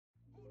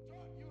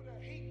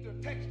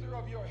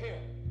of your hair?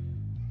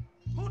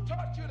 Who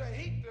taught you to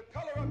hate the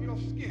color of your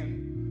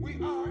skin?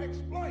 We are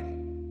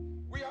exploited.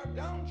 We are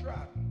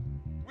downtrodden.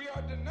 We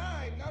are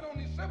denied not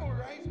only civil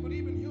rights, but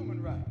even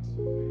human rights.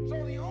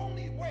 So the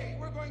only way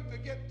we're going to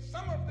get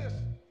some of this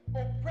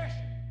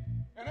oppression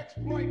and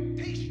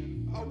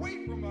exploitation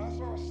away from us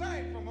or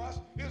aside from us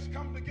is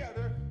come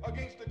together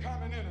against the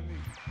common enemy.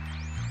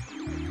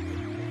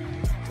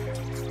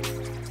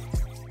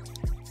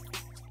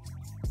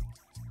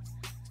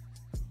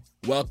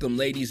 Welcome,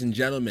 ladies and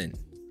gentlemen.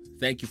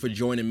 Thank you for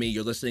joining me.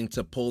 You're listening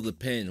to Pull the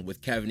Pin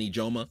with Kevin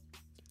Ijoma,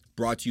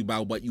 brought to you by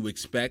What You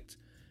Expect.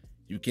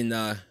 You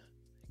can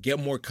get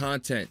more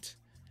content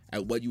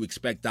at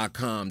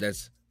whatyouexpect.com.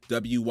 That's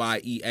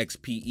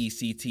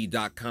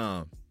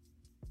WYEXPECT.com.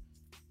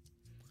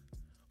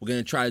 We're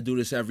going to try to do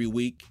this every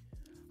week.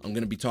 I'm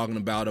going to be talking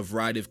about a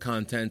variety of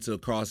contents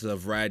across a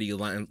variety of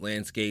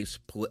landscapes,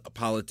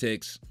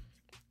 politics,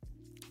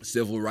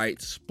 civil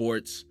rights,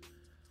 sports,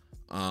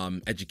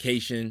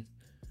 education,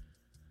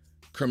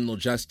 criminal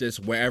justice,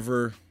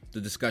 wherever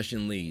the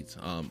discussion leads.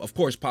 Of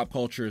course, pop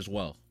culture as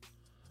well.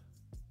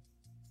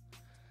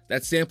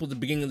 That sample at the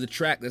beginning of the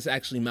track, that's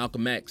actually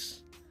Malcolm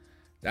X.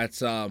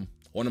 That's one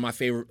of my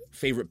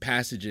favorite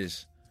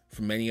passages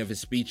from many of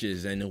his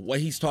speeches. And what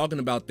he's talking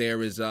about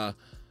there is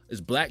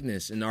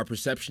blackness and our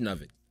perception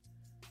of it.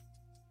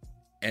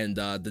 And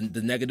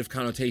the negative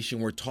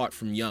connotation we're taught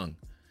from young.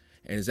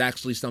 And it's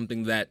actually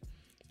something that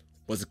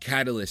was a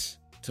catalyst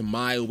to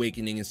my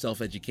awakening in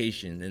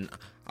self-education. And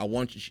I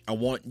want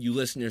you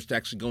listeners to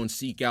actually go and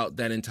seek out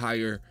that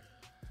entire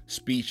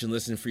speech and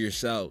listen for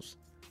yourselves.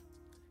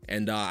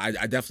 And I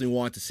definitely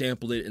want to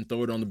sample it and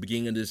throw it on the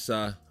beginning of this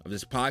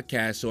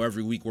podcast, so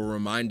every week we're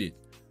reminded.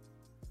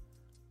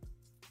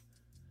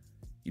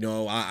 You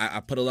know,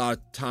 I put a lot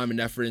of time and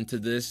effort into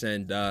this,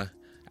 and I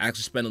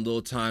actually spent a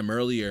little time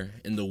earlier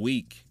in the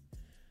week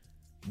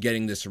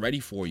getting this ready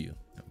for you.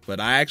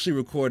 But I actually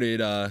recorded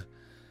a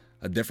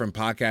different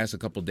podcast a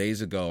couple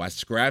days ago. I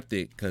scrapped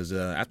it because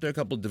after a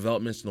couple of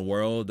developments in the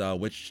world,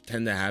 which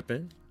tend to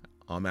happen,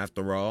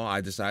 after all,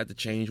 I decided to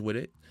change with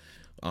it,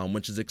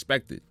 which is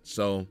expected.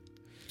 So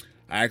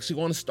I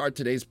actually want to start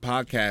today's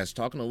podcast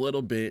talking a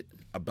little bit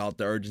about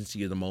the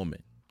urgency of the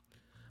moment.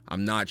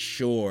 I'm not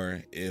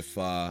sure if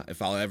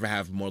I'll ever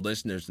have more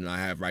listeners than I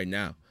have right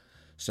now.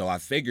 So I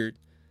figured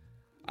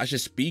I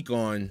should speak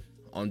on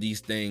these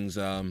things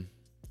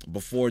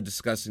before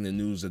discussing the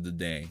news of the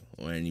day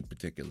or any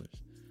particulars.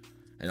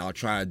 And I'll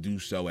try to do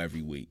so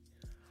every week.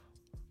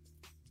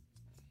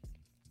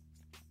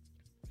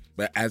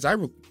 But as I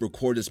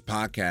record this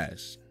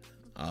podcast,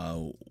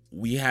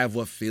 we have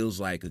what feels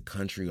like a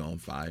country on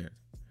fire.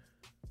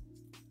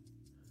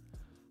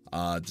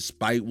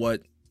 Despite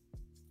what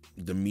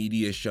the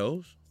media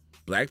shows,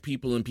 black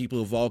people and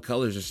people of all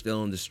colors are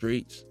still in the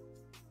streets,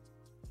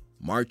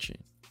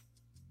 marching,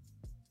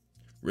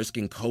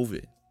 risking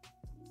COVID.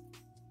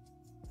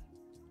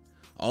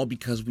 All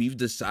because we've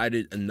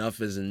decided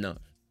enough is enough.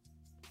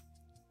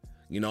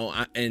 You know,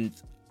 I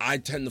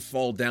tend to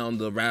fall down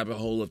the rabbit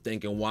hole of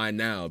thinking, why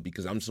now?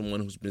 Because I'm someone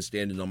who's been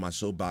standing on my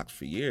soapbox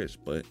for years.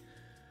 But,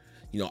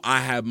 you know, I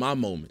have my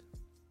moment.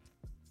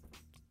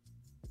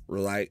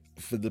 Like,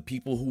 for the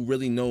people who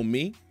really know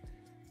me,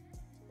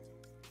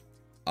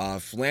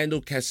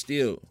 Philando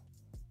Castile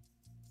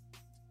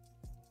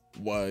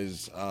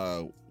was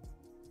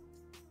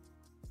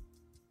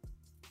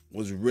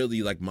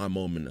really like my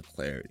moment of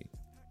clarity.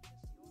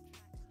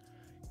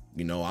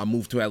 You know, I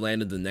moved to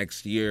Atlanta the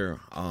next year.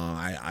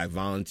 I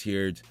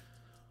volunteered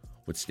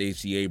with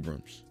Stacey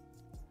Abrams.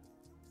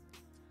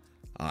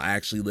 I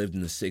actually lived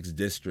in the 6th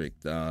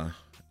district. It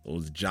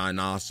was John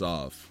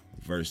Ossoff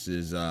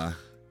versus, man,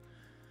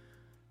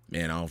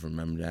 I don't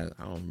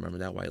remember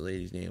that white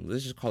lady's name.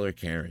 Let's just call her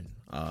Karen.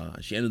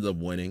 She ended up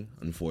winning,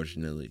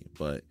 unfortunately.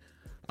 But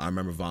I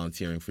remember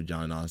volunteering for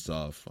John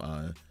Ossoff.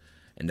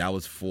 And that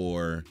was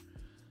for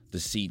the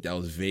seat that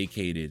was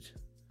vacated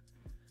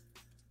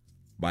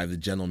by the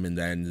gentleman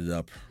that ended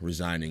up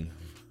resigning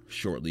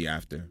shortly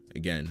after.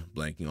 Again,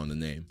 blanking on the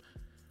name.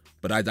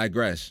 But I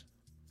digress.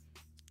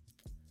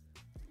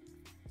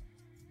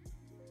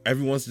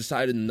 Everyone's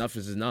decided enough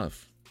is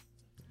enough.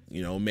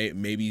 You know,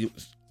 maybe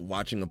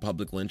watching a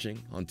public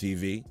lynching on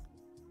TV.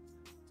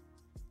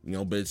 You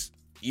know, but it's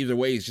either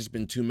way, it's just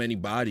been too many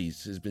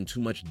bodies. There's been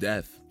too much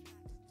death.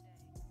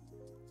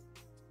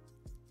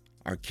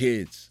 Our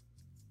kids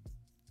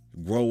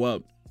grow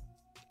up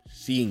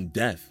seeing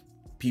death.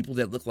 People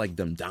that look like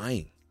them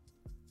dying,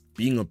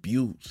 being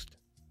abused.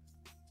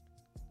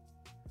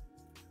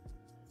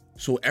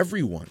 So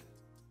everyone,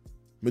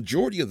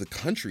 majority of the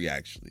country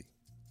actually,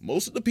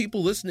 most of the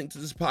people listening to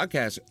this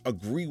podcast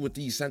agree with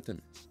these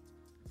sentiments,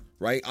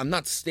 right? I'm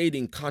not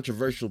stating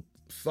controversial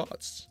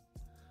thoughts.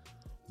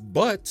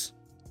 But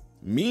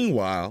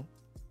meanwhile,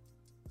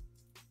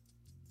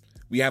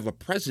 we have a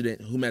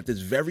president whom at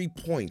this very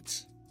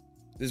point,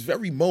 this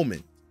very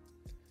moment,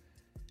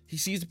 he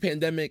sees the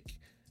pandemic.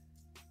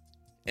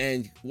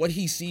 And what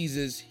he sees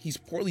is he's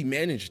poorly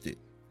managed it.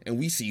 And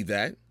we see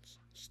that.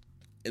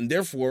 And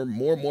therefore,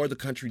 more and more the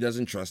country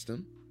doesn't trust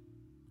him.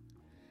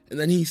 And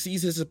then he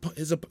sees his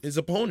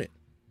opponent,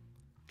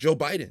 Joe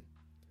Biden.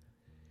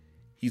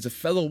 He's a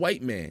fellow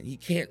white man. He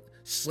can't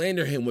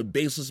slander him with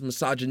baseless,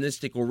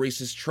 misogynistic, or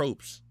racist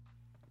tropes.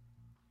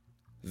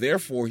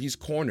 Therefore, he's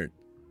cornered.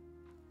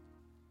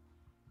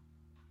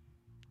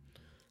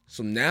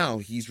 So now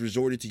he's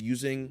resorted to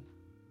using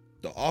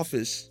the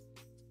office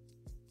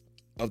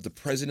of the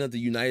President of the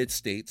United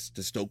States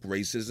to stoke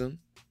racism,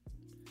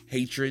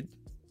 hatred,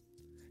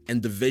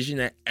 and division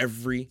at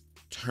every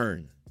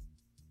turn.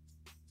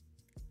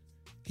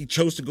 He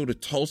chose to go to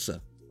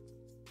Tulsa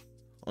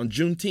on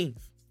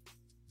Juneteenth.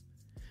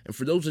 And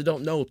for those that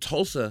don't know,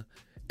 Tulsa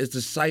is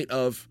the site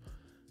of,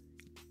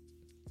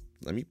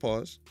 let me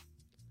pause.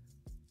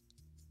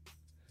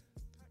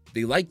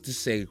 They like to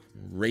say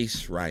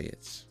race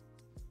riots.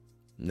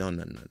 No.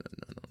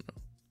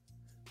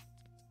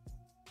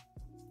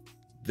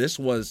 This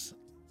was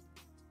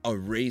a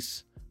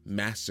race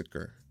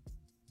massacre.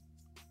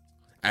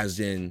 As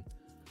in,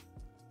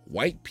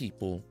 white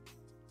people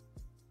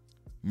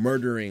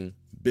murdering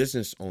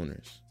business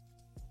owners,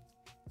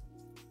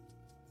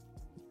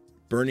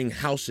 burning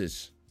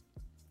houses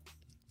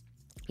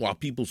while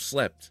people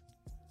slept,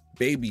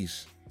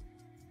 babies.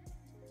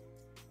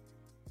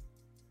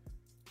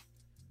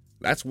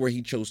 That's where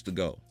he chose to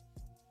go.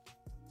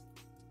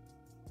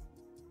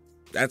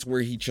 That's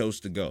where he chose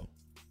to go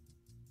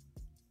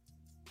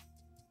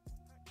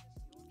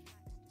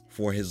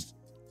for his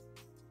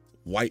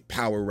white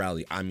power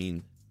rally. I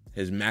mean,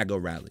 his MAGA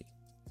rally.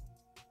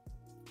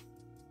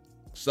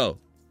 So,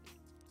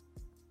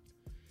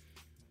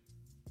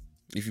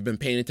 if you've been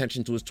paying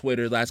attention to his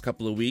Twitter the last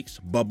couple of weeks,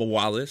 Bubba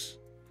Wallace,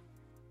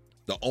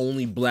 the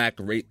only black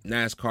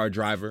NASCAR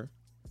driver,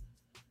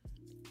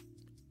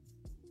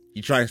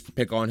 he tries to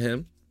pick on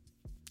him.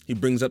 He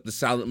brings up the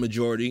silent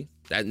majority,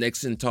 that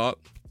Nixon talk,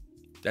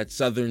 that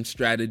Southern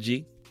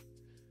strategy,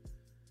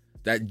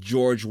 that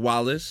George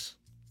Wallace.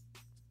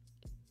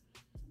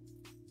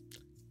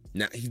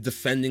 Now he's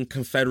defending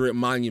Confederate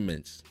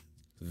monuments.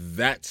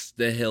 That's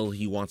the hill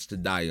he wants to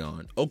die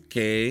on.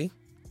 Okay.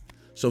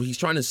 So he's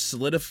trying to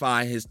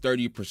solidify his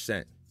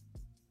 30%.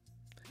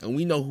 And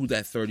we know who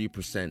that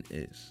 30%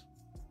 is.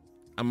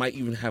 I might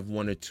even have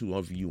one or two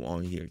of you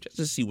on here just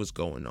to see what's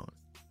going on.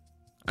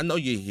 I know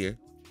you're here.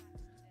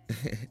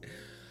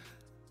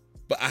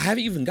 But I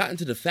haven't even gotten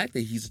to the fact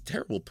that he's a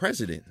terrible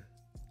president,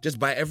 just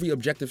by every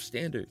objective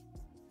standard.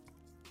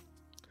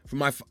 For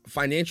my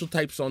financial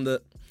types on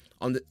the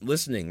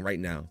listening right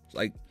now,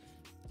 like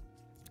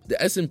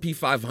the S&P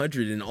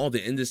 500 and all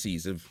the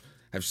indices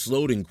have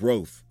slowed in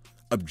growth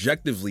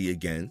objectively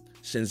again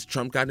since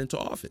Trump got into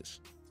office.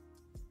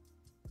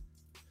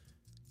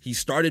 He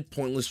started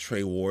pointless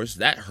trade wars.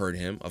 That hurt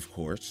him, of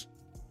course,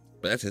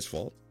 but that's his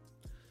fault.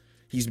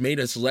 He's made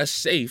us less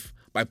safe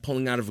by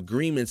pulling out of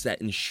agreements that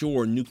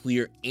ensure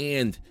nuclear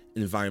and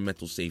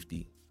environmental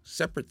safety.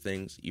 Separate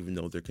things, even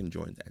though they're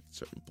conjoined at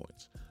certain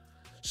points.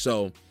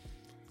 So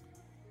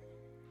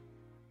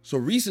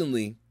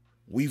recently,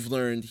 we've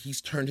learned he's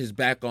turned his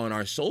back on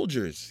our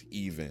soldiers,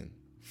 even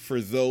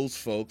for those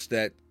folks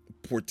that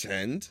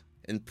pretend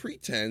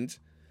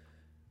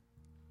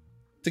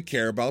to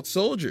care about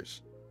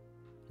soldiers,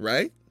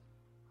 right?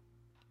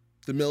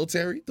 The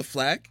military, the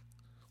flag.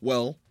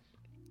 Well,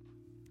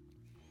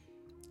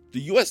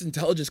 the U.S.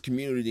 intelligence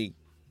community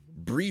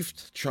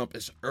briefed Trump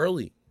as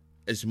early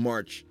as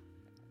March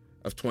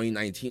of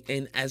 2019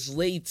 and as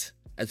late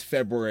as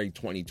February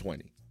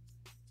 2020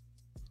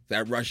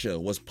 that Russia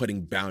was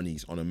putting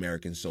bounties on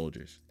American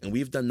soldiers, and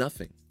we've done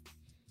nothing.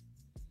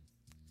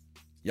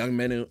 Young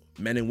men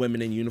and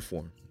women in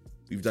uniform,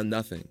 we've done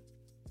nothing.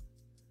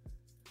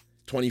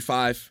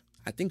 25,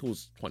 I think it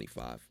was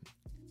 25.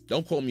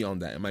 Don't quote me on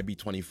that. It might be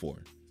 24.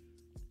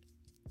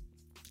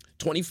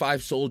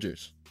 25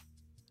 soldiers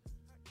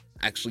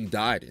actually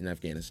died in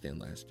Afghanistan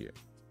last year.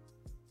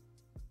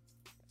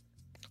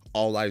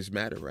 All lives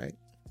matter, right?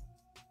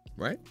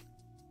 Right?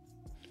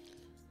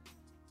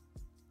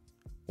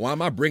 Why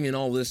am I bringing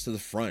all this to the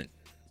front?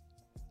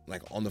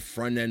 Like on the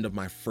front end of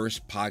my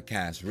first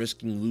podcast,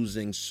 risking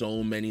losing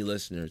so many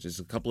listeners. There's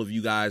a couple of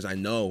you guys I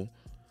know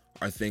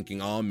are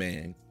thinking, oh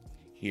man,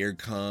 here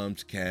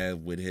comes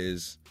Kev with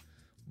his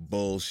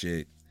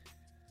bullshit.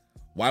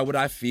 Why would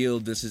I feel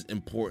this is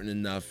important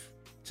enough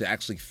to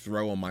actually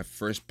throw on my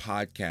first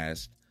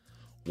podcast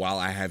while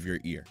I have your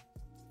ear?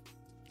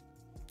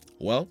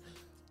 Well,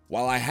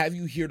 while I have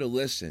you here to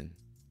listen,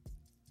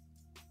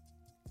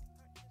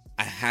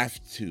 I have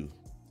to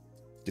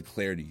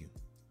declare to you,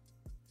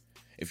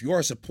 if you are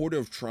a supporter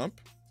of Trump,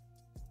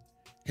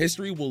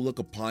 history will look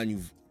upon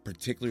you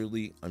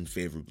particularly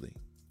unfavorably.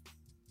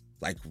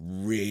 Like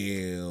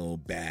real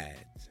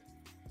bad.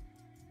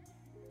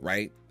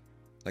 Right?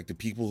 Like the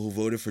people who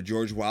voted for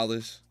George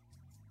Wallace.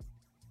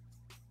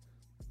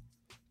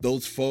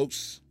 Those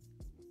folks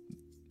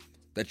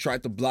that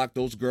tried to block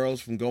those girls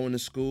from going to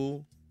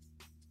school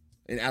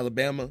in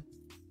Alabama.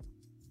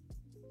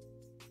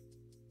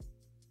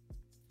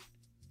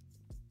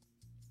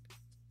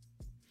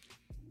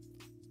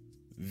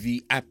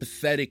 The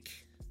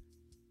apathetic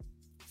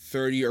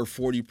 30 or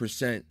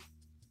 40%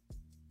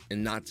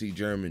 in Nazi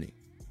Germany.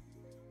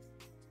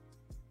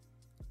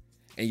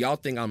 And y'all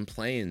think I'm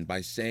playing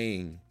by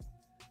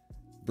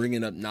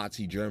bringing up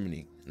Nazi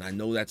Germany. And I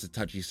know that's a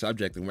touchy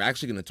subject, and we're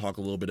actually going to talk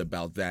a little bit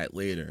about that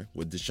later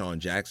with Deshaun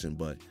Jackson.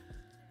 But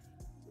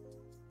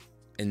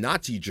in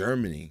Nazi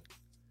Germany,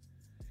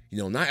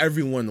 not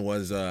everyone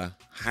was a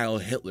Heil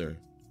Hitler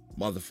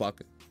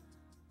motherfucker.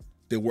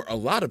 There were a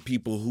lot of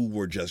people who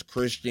were just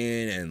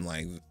Christian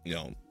and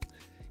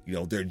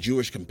their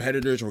Jewish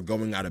competitors were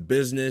going out of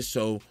business.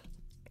 So,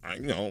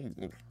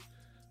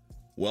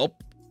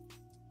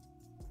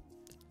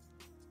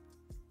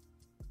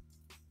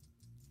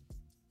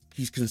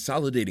 he's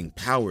consolidating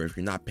power if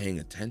you're not paying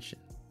attention.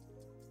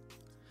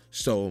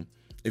 So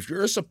if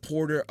you're a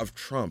supporter of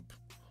Trump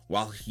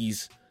while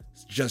he's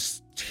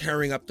just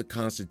tearing up the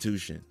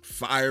Constitution,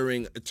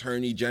 firing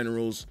attorney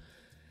generals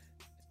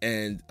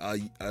and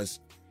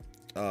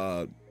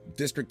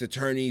district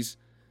attorneys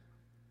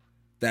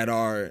that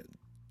are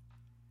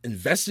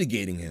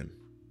investigating him,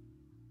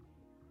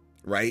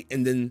 right?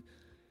 And then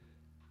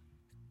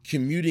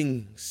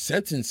commuting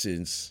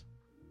sentences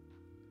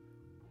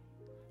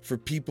for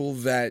people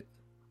that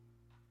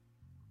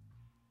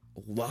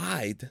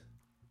lied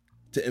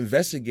to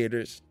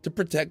investigators to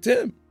protect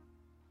him.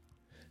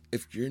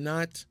 If you're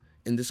not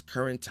in this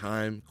current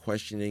time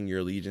questioning your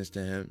allegiance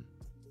to him,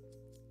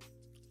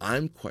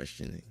 I'm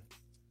questioning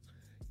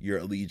your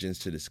allegiance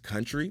to this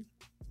country.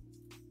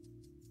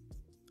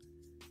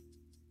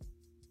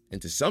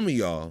 And to some of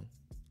y'all,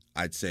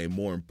 I'd say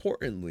more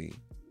importantly,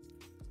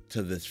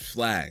 to this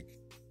flag,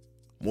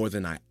 more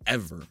than I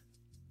ever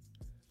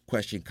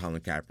question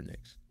Colin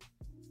Kaepernick's.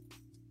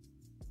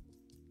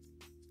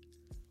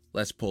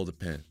 Let's pull the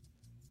pin.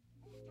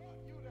 Who taught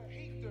you to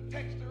hate the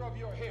texture of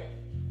your hair?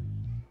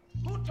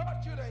 Who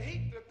taught you to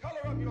hate the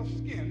color of your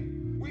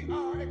skin? We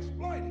are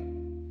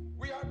exploited.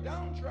 We are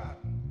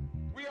downtrodden.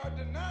 We are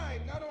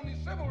denied not only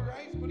civil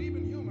rights, but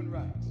even human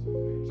rights.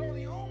 So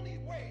the only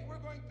way we're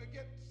going to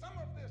get some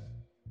of this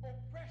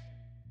oppression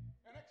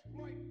and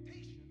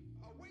exploitation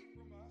away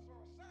from us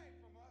or aside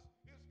from us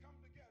is come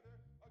together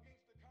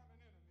against the common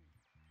enemy.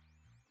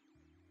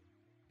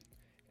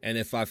 And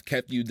if I've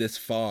kept you this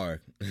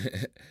far,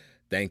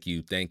 thank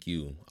you.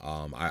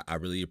 I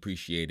really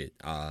appreciate it.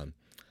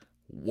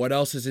 What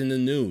else is in the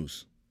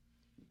news?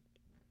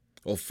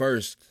 Well,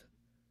 first,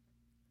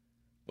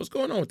 what's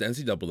going on with the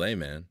NCAA,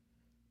 man?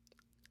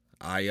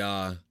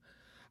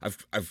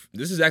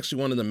 This is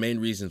actually one of the main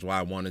reasons why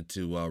I wanted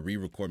to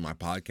re-record my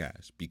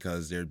podcast,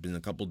 because there have been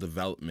a couple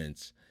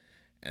developments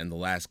in the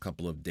last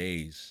couple of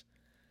days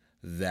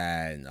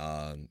that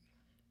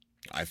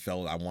I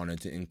felt I wanted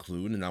to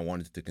include and I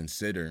wanted to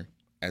consider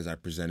as I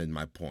presented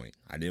my point.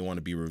 I didn't want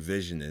to be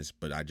revisionist,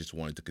 but I just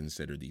wanted to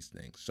consider these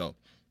things. So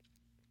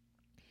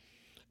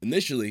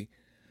initially,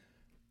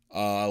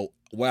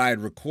 what I had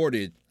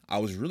recorded, I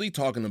was really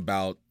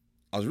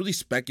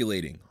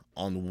speculating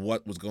on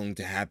what was going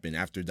to happen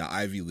after the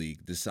Ivy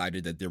League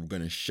decided that they were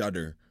going to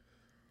shutter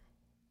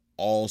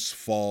all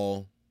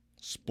fall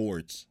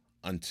sports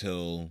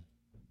until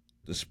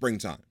the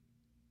springtime.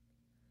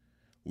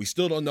 We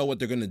still don't know what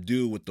they're going to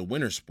do with the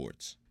winter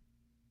sports,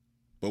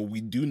 but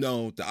we do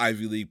know the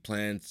Ivy League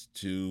plans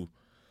to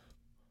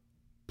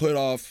put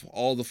off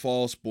all the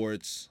fall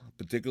sports,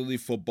 particularly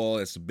football,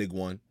 that's a big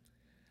one,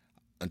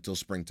 until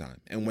springtime.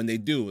 And when they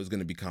do, it's going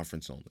to be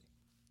conference only.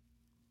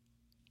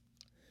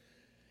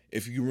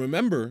 If you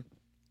remember,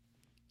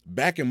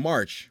 back in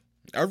March,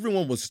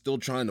 everyone was still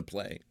trying to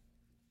play,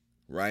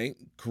 right?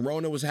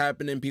 Corona was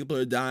happening. People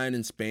are dying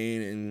in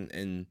Spain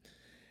and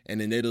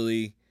in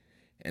Italy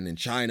and in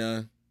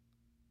China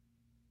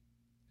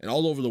and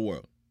all over the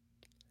world.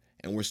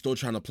 And we're still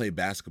trying to play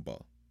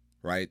basketball,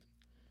 right?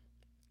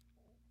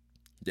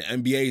 The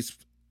NBA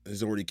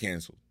is already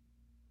canceled.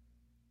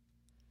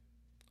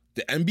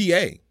 The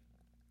NBA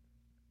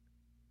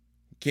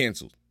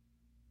canceled.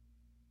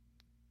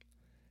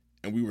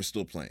 And we were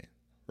still playing,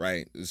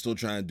 right? They're still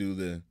trying to do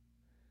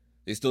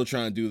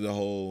the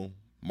whole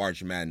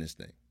March Madness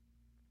thing.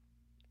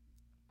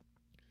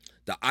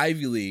 The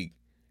Ivy League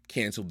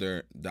canceled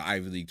the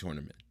Ivy League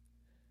tournament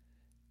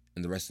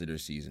and the rest of their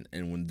season.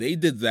 And when they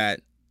did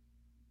that,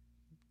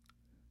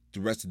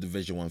 the rest of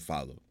Division I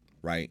followed,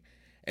 right?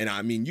 And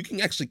I mean, you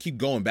can actually keep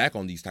going back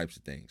on these types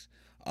of things.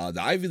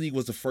 The Ivy League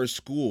was the first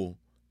school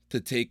to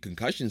take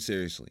concussion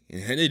seriously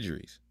and head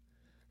injuries,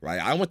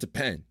 right? I went to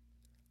Penn.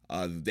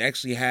 They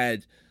actually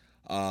had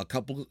a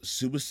couple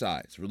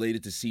suicides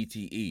related to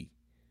CTE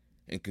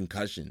and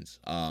concussions.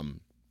 You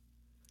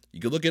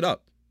can look it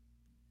up.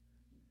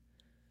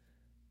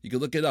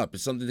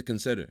 It's something to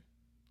consider.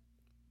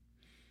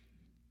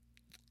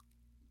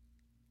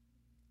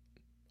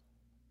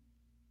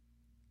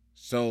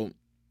 So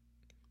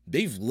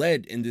they've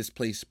led in this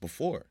place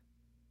before.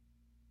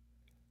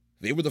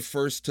 They were the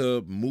first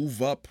to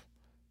move up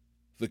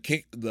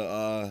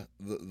the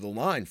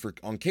line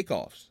on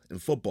kickoffs in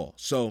football.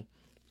 So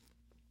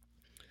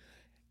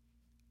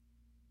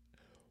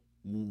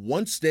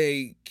once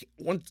they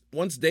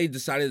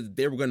decided that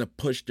they were going to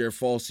push their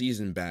fall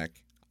season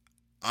back,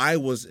 I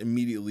was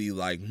immediately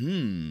like,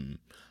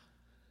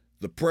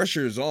 The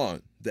pressure is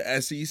on. The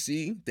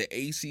SEC, the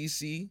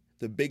ACC,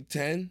 the Big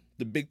 10,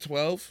 the Big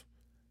 12,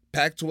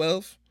 Pac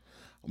 12.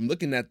 I'm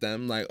looking at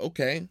them like,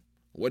 okay,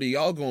 what are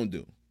y'all going to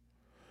do?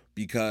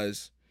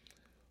 Because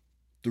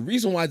the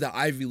reason why the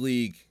Ivy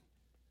League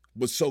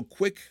was so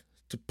quick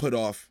to put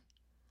off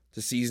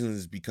the season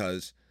is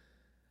because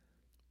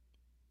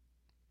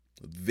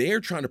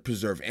they're trying to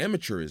preserve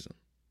amateurism.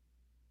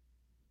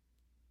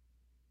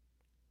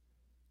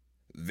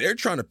 They're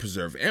trying to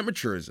preserve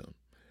amateurism.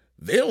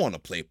 They don't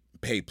want to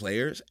pay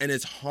players, and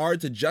it's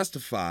hard to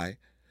justify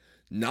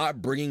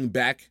not bringing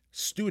back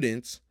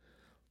students,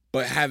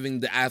 but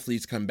having the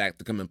athletes come back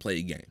to come and play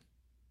a game.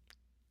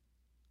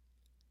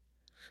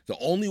 The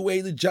only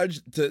way to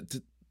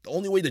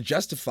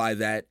justify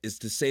that is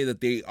to say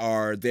that they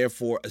are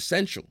therefore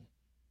essential.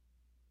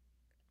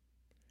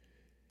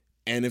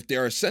 And if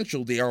they're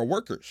essential, they are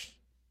workers.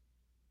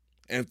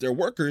 And if they're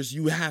workers,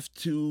 you have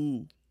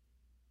to,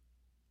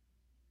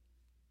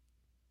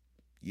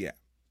 yeah.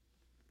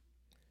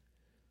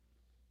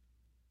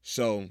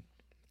 So,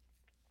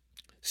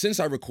 since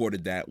I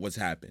recorded that, what's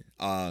happened?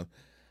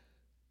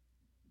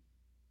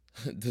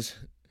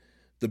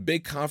 The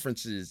big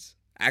conferences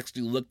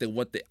actually looked at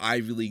what the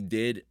Ivy League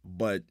did,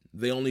 but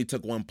they only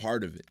took one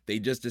part of it. They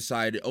just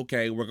decided,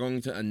 okay, we're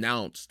going to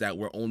announce that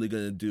we're only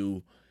going to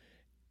do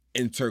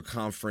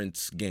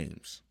interconference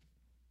games.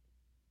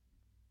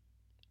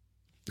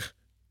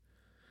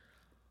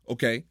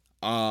 Okay.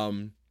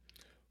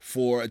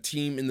 For a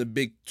team in the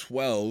Big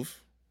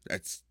 12,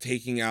 that's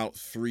taking out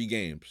 3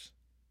 games.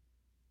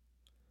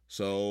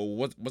 So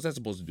what's that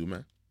supposed to do,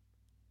 man?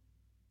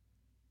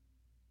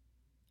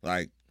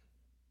 Like,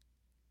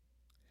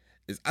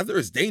 either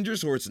it's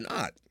dangerous or it's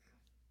not.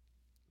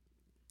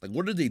 Like,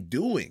 what are they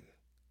doing?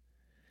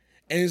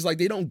 And it's like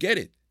they don't get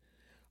it.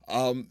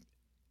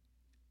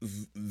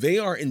 They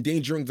are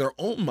endangering their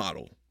own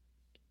model.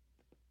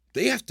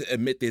 They have to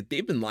admit that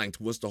they've been lying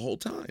to us the whole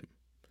time.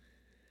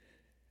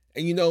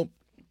 And you know,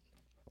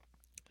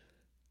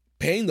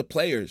 paying the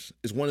players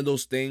is one of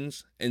those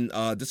things, and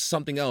this is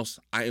something else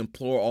I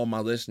implore all my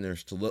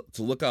listeners to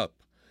look up.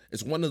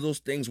 It's one of those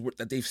things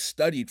that they've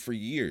studied for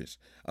years.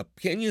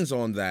 Opinions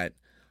on that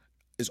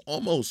is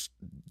almost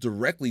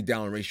directly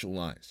down racial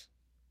lines.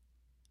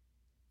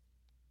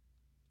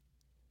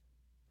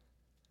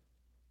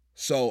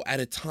 So at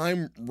a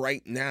time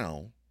right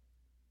now,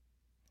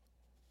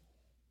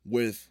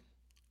 with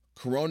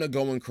Corona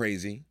going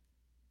crazy,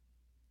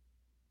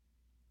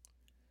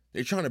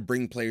 they're trying to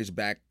bring players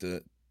back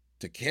to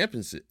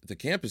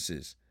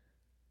campuses.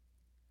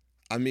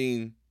 I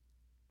mean,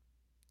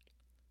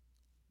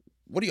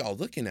 what are y'all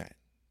looking at?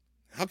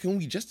 How can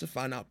we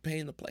justify not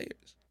paying the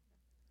players?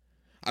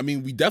 I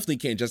mean, we definitely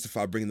can't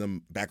justify bringing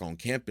them back on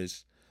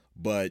campus,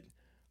 but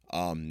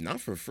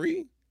not for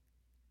free.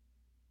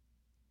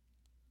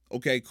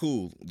 Okay,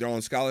 cool. They're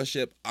on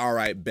scholarship. All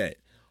right, bet.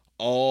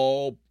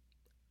 All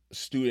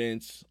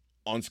students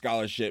on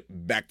scholarship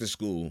back to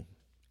school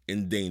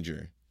in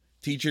danger.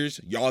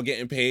 Teachers, y'all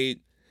getting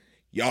paid.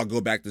 Y'all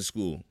go back to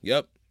school.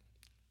 Yep.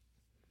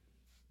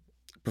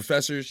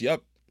 Professors,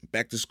 yep.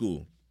 Back to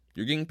school.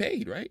 You're getting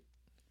paid, right?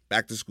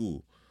 Back to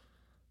school.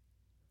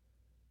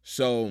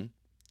 So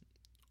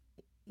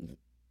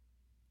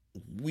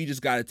we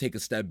just got to take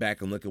a step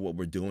back and look at what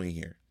we're doing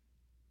here.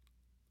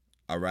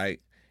 All right?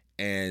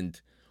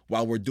 And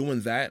while we're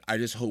doing that, I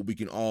just hope we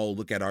can all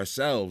look at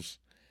ourselves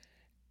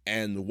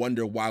and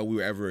wonder why we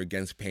were ever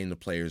against paying the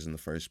players in the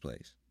first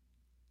place.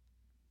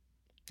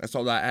 That's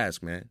all I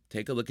ask, man.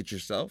 Take a look at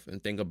yourself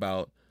and think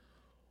about,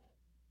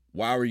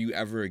 why were you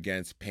ever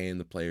against paying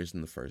the players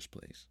in the first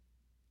place?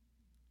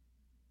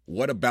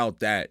 What about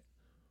that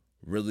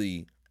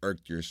really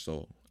irked your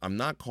soul? I'm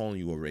not calling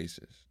you a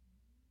racist.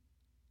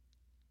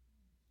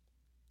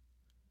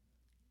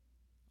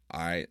 All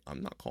right?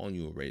 I'm not calling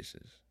you a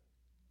racist.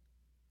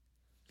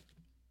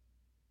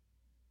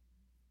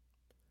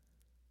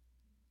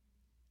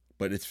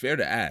 But it's fair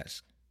to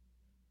ask,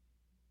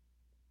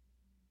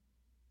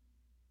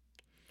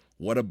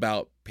 what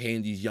about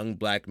paying these young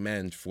black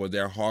men for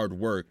their hard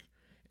work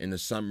in the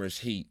summer's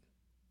heat?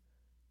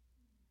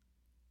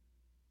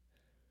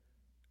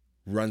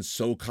 Runs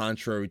so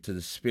contrary to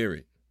the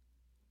spirit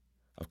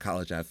of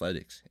college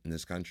athletics in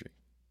this country.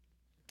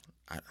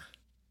 I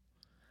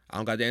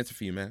don't got the answer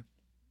for you, man.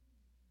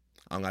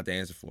 I don't got the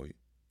answer for you.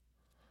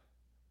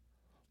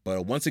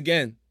 But once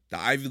again, the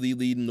Ivy League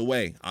leading the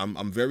way.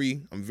 I'm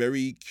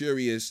very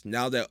curious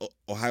now that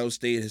Ohio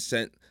State has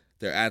sent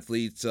their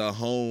athletes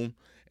home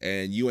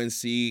and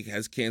UNC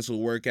has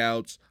canceled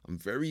workouts. I'm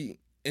very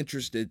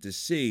interested to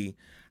see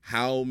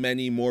how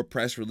many more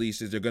press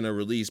releases they're going to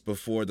release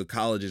before the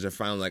colleges are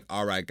finally like,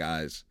 all right,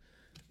 guys.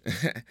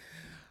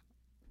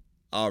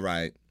 All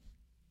right.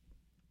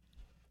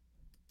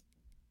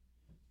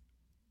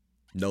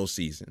 No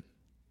season.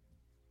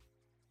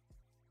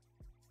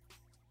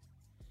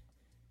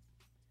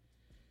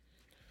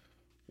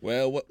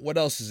 Well, what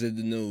else is in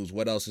the news?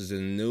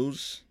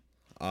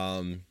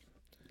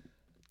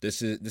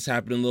 This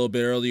happened a little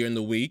bit earlier in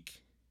the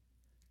week,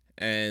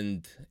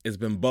 and it's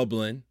been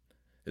bubbling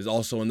is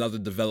also another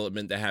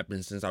development that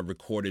happened since I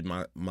recorded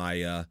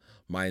my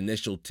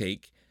initial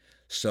take.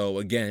 So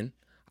again,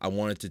 I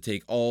wanted to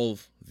take all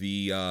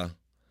the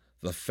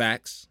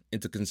facts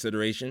into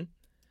consideration.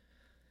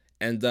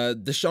 And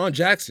Deshaun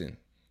Jackson,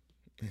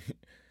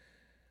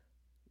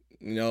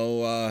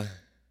 Deshaun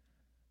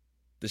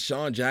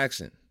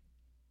Jackson.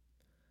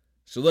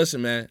 So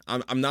listen, man,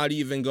 I'm not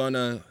even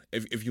gonna.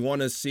 If you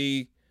want to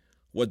see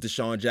what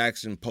Deshaun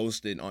Jackson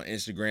posted on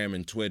Instagram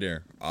and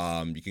Twitter,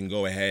 you can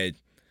go ahead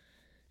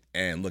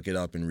and look it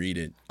up and read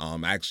it. I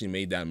actually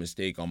made that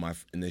mistake on my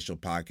initial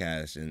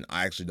podcast, and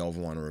I actually don't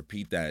want to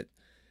repeat that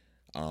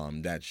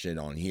shit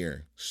on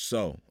here.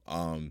 So,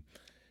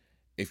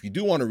 if you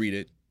do want to read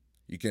it,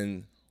 you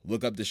can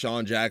look up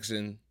Deshaun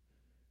Jackson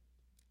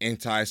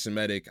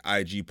anti-Semitic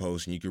IG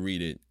post, and you can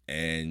read it,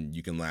 and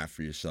you can laugh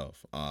for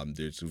yourself.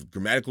 There's some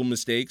grammatical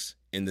mistakes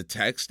in the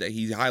text that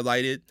he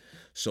highlighted,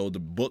 so the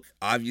book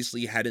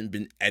obviously hadn't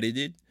been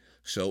edited.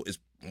 So it's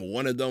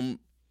one of them.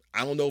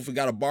 I don't know if it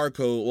got a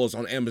barcode. Well, it's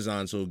on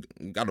Amazon, so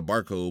it got a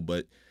barcode,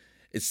 but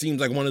it seems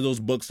like one of those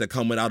books that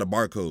come without a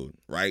barcode,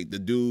 right? The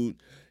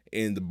dude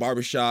in the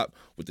barbershop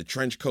with the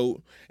trench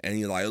coat, and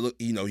he like, look,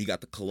 he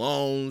got the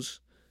colognes,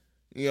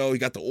 he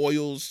got the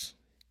oils,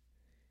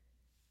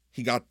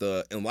 he got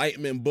the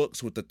Enlightenment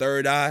books with the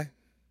third eye,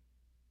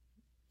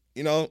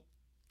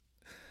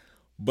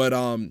 But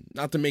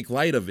not to make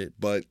light of it,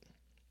 but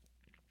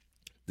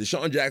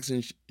Deshaun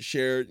Jackson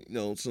shared,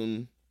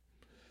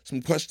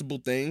 some questionable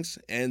things,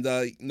 and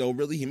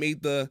really he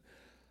made the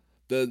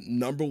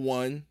number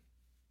one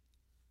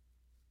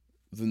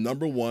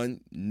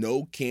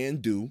no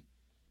can do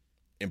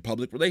in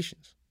public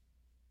relations.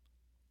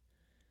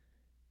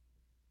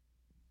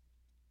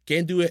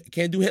 Can't do it.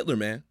 Can't do Hitler,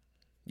 man.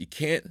 You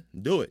can't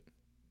do it.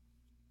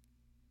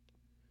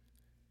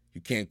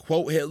 You can't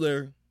quote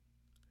Hitler.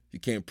 You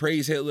can't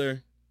praise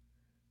Hitler.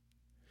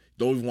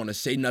 Don't even want to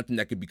say nothing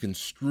that could be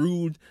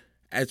construed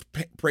as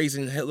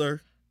praising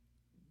Hitler.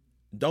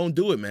 Don't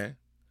do it, man.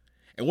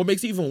 And what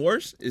makes it even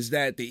worse is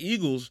that the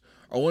Eagles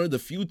are one of the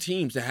few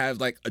teams that have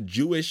like a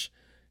Jewish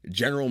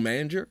general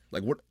manager,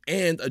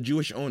 and a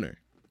Jewish owner.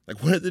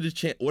 Like, what are the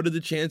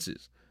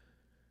chances?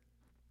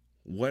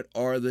 What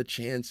are the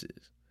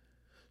chances?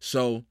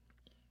 So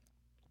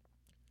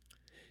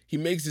he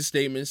makes this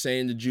statement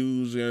saying the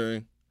Jews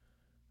are,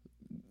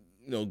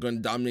 going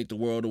to dominate the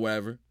world or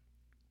whatever.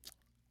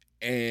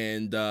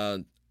 And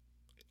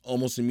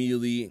almost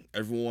immediately,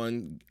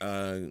 everyone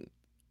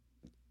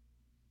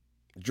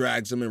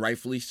drags him, and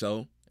rightfully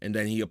so. And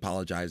then he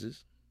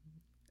apologizes,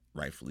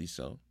 rightfully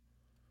so.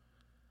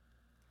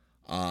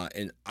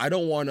 And I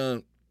don't want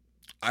to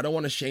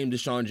shame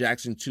Deshaun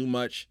Jackson too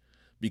much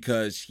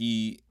because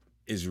he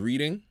is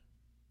reading.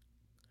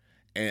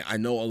 And I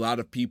know a lot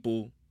of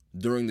people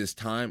during this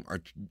time are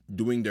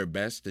doing their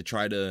best to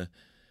try to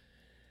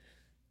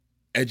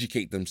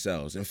educate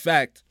themselves. In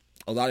fact,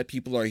 a lot of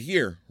people are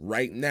here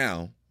right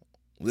now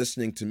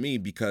listening to me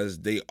because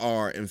they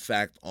are, in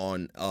fact,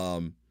 on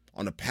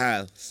a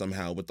path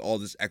somehow with all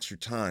this extra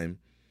time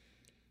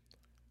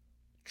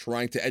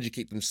trying to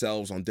educate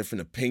themselves on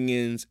different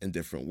opinions and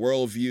different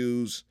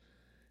worldviews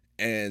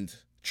and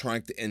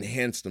trying to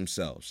enhance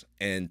themselves.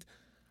 And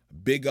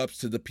big ups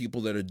to the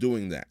people that are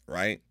doing that,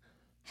 right?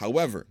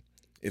 However,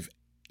 if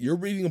you're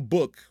reading a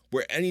book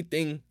where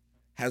anything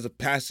has a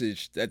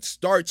passage that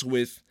starts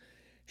with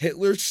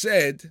Hitler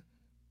said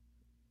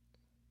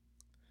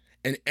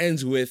and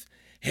ends with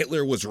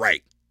Hitler was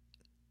right,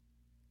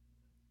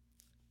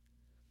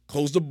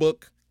 close the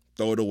book,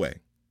 throw it away,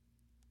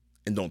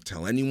 and don't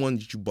tell anyone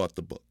that you bought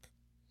the book.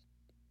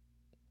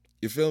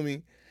 You feel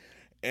me?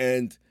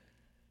 And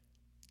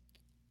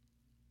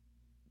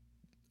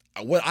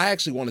what I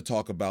actually want to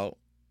talk about,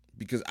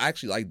 because I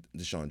actually like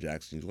Deshaun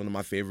Jackson. He's one of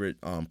my favorite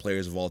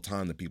players of all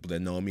time. The people that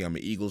know me, I'm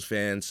an Eagles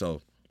fan,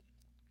 so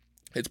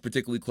it's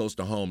particularly close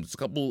to home. There's a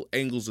couple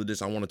angles of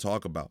this I want to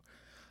talk about.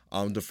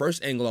 The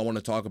first angle I want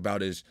to talk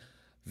about is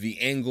the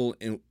angle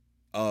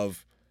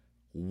of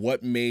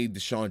what made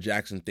Deshaun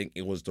Jackson think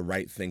it was the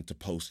right thing to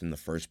post in the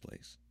first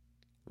place,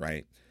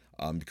 right?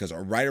 Because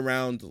right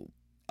around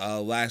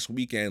last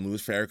weekend,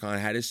 Louis Farrakhan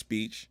had his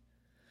speech.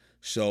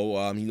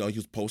 So, he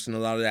was posting a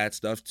lot of that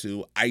stuff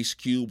too. Ice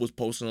Cube was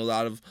posting a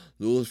lot of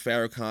Louis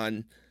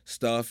Farrakhan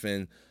stuff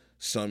and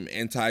some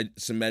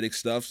anti-Semitic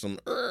stuff, some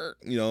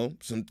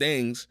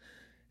things.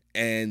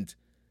 And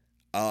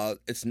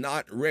it's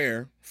not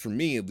rare, for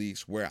me at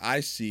least, where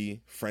I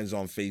see friends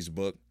on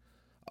Facebook,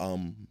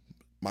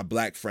 my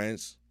black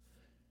friends,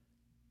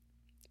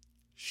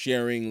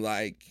 sharing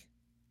like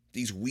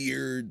these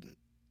weird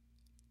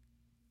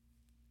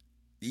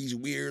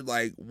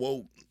like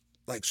woke,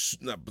 like,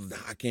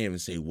 I can't even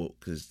say woke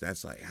because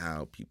that's like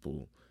how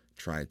people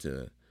try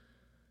to,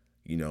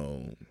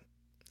 I'm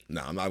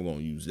not going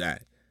to use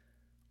that.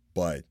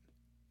 But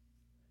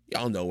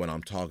y'all know what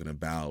I'm talking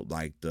about,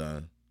 like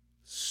the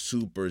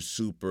super,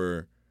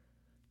 super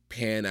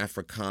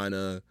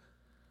Pan-Africana,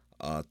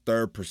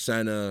 third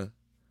percenter,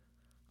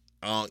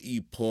 I don't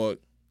eat pork,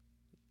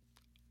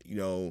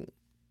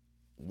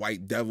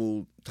 white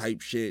devil type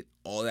shit,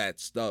 all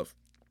that stuff.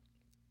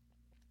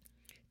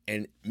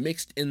 And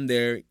mixed in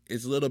there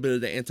is a little bit of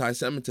the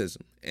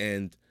anti-Semitism.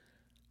 And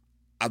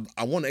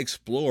I want to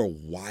explore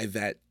why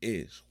that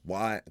is.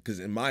 Why? Because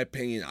in my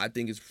opinion, I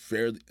think it's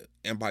fairly,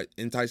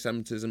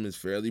 anti-Semitism is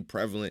fairly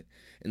prevalent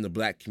in the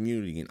black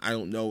community. And I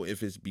don't know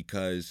if it's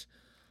because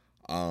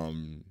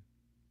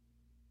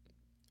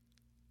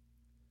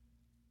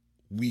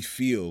we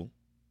feel,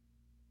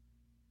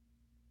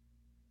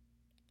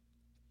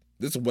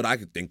 this is what I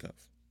could think of,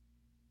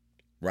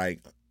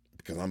 right?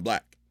 Because I'm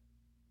black.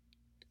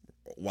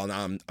 While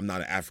now I'm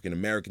not an African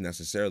American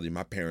necessarily,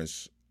 my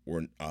parents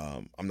were,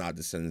 I'm not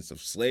descendants of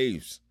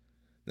slaves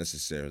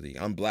necessarily.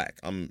 I'm black.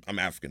 I'm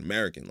African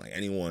American. Like,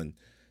 anyone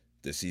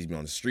that sees me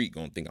on the street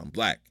gonna think I'm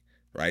black,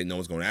 right? No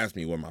one's gonna ask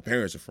me where my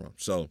parents are from.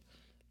 So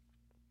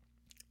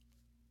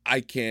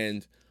I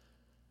can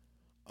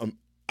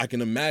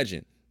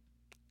imagine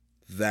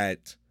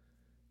that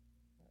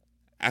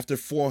after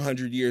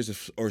 400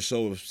 years or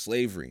so of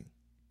slavery,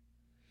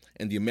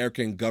 and the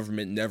American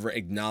government never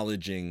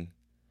acknowledging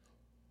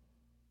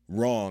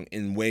wrong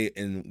in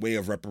way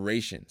of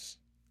reparations,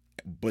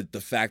 but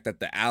the fact that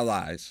the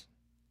Allies,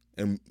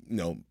 and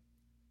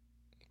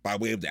by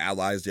way of the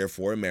Allies,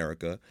 therefore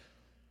America,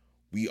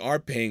 we are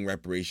paying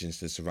reparations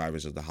to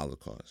survivors of the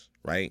Holocaust,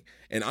 right?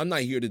 And I'm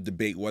not here to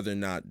debate whether or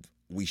not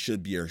we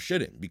should be or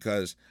shouldn't,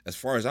 because as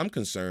far as I'm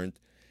concerned,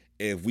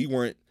 if we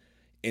weren't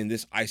in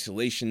this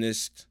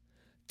isolationist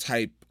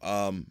type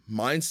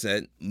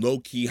mindset,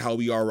 low-key how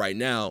we are right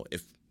now,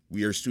 if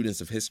we are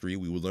students of history,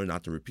 we would learn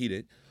not to repeat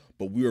it,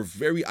 but we were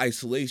very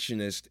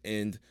isolationist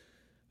in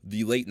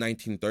the late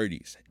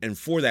 1930s. And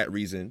for that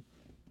reason,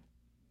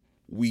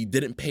 we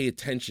didn't pay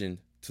attention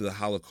to the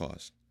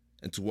Holocaust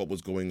and to what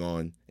was going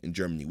on in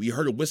Germany. We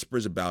heard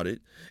whispers about it.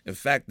 In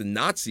fact, the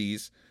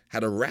Nazis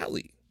had a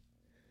rally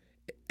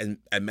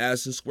at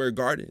Madison Square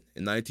Garden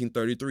in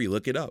 1933.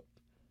 Look it up.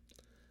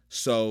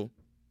 So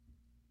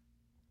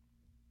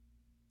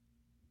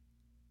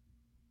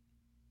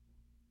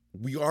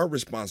we are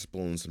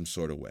responsible in some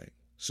sort of way.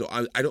 So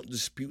I don't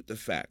dispute the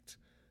fact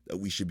that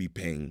we should be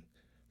paying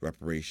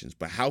reparations.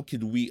 But how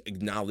could we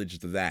acknowledge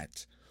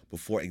that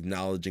before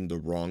acknowledging the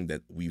wrong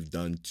that we've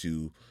done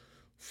to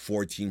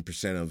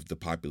 14% of the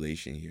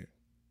population here?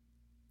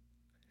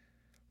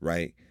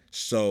 Right?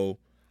 So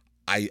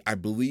I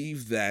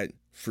believe that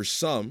for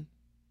some,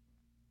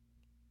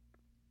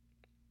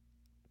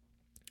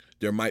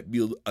 there might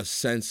be a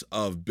sense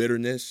of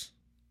bitterness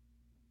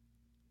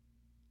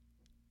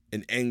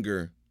and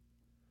anger.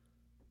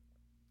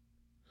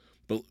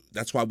 But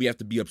that's why we have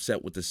to be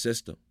upset with the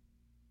system.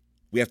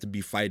 We have to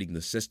be fighting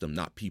the system,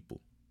 not people.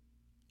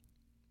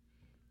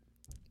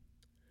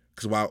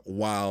 Because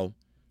while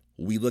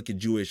we look at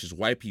Jewish as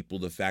white people,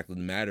 the fact of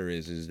the matter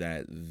is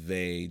that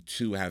they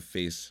too have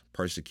faced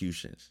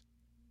persecutions.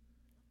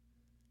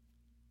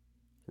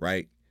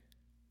 Right?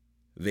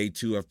 They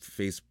too have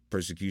faced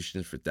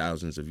persecutions for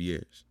thousands of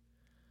years.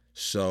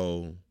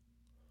 So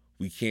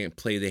we can't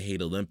play the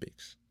hate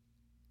Olympics.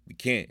 We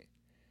can't.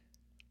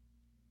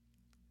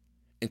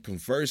 And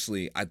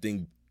conversely, I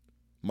think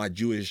my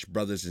Jewish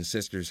brothers and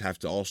sisters have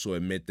to also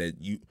admit that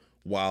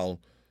while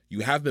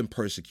you have been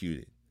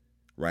persecuted,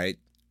 right?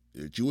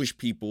 Jewish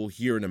people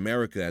here in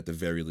America, at the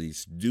very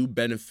least, do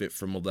benefit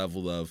from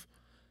the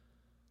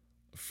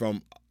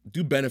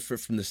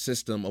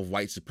system of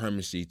white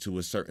supremacy to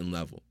a certain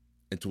level.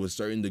 And to a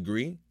certain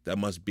degree, that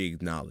must be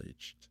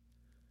acknowledged.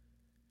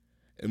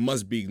 It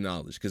must be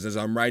acknowledged. Because as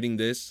I'm writing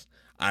this,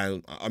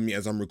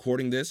 as I'm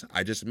recording this,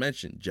 I just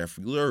mentioned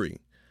Jeffrey Lurie.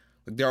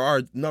 There are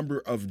a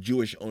number of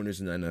Jewish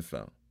owners in the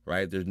NFL,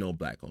 right? There's no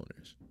black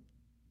owners.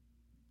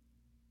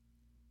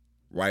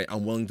 Right?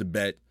 I'm willing to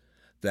bet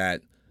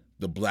that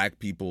the black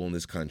people in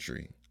this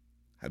country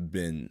have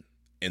been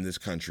in this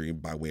country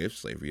by way of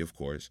slavery, of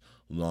course,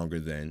 longer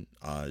than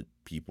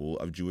people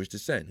of Jewish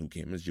descent who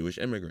came as Jewish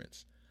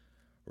immigrants,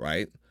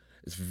 right?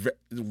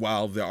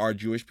 While there are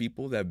Jewish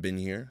people that have been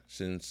here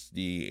since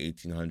the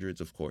 1800s,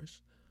 of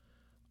course,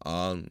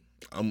 a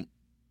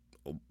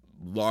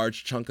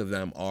large chunk of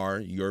them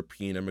are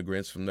European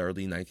immigrants from the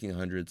early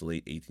 1900s,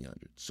 late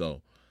 1800s.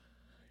 So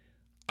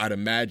I'd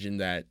imagine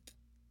that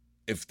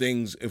if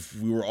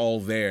we were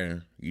all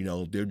there,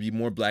 there'd be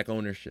more black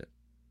ownership,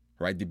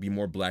 right? There'd be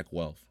more black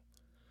wealth.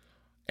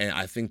 And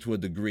I think to a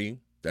degree,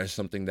 that's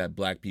something that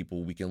black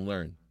people, we can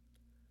learn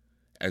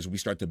as we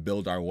start to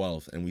build our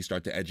wealth and we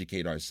start to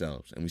educate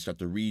ourselves and we start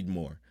to read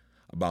more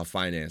about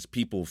finance.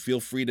 People, feel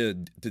free to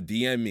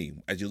DM me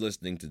as you're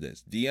listening to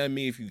this. DM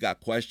me if you got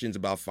questions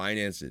about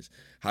finances,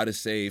 how to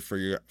save for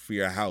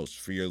your house,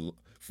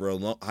 for a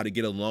loan, how to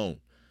get a loan,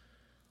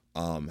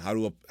 how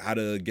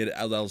to get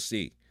an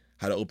LLC,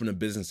 how to open a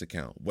business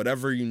account,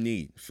 whatever you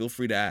need. Feel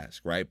free to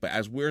ask, right? But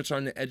as we're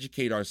trying to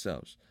educate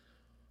ourselves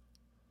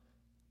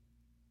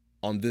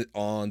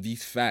on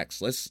these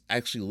facts, let's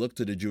actually look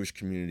to the Jewish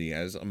community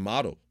as a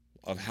model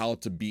of how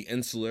to be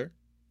insular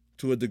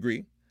to a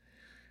degree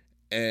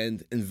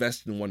and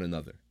invest in one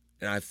another.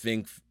 And I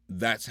think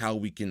that's how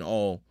we can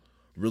all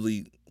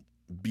really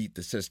beat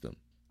the system.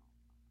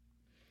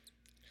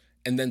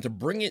 And then to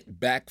bring it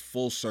back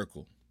full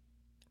circle,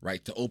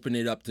 right? To open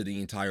it up to the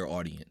entire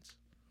audience.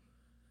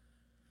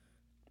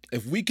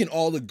 If we can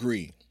all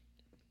agree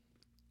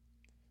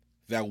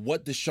that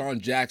what Deshaun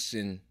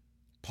Jackson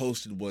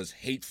posted was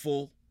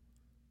hateful,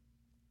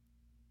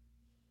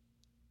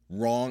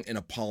 wrong, and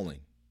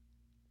appalling,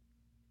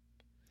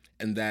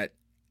 and that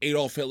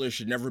Adolf Hitler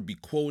should never be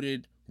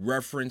quoted,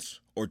 referenced,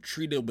 or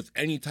treated with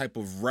any type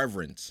of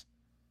reverence,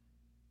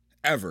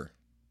 ever,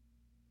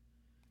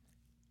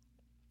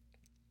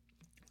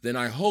 then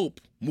I hope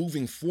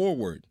moving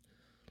forward,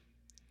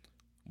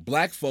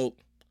 black folk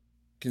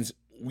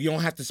we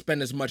don't have to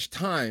spend as much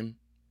time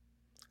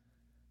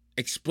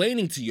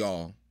explaining to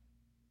y'all,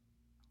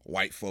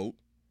 white folk,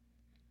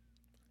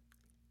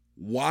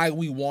 why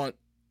we want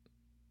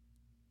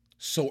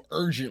so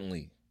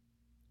urgently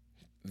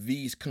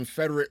these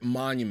Confederate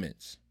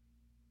monuments,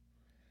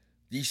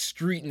 these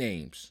street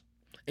names.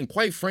 And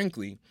quite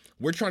frankly,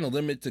 we're trying to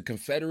limit to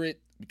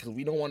Confederate because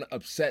we don't want to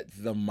upset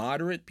the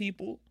moderate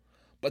people.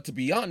 But to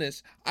be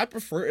honest, I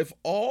prefer if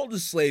all the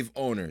slave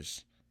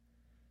owners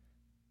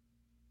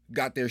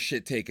got their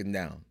shit taken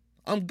down.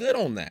 I'm good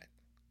on that.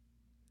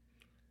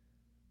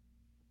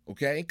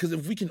 Okay? Because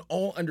if we can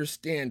all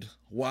understand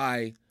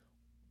why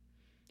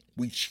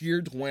we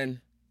cheered when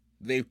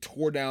they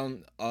tore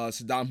down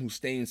Saddam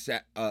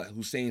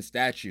Hussein's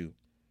statue,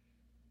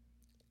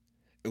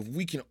 if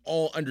we can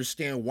all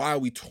understand why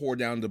we tore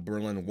down the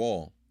Berlin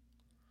Wall,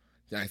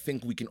 then I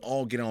think we can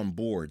all get on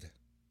board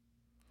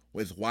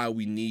with why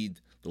we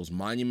need those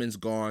monuments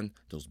gone,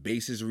 those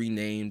bases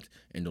renamed,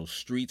 and those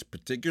streets,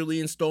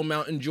 particularly in Stone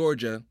Mountain,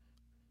 Georgia,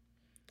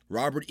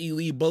 Robert E.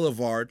 Lee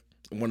Boulevard,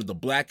 one of the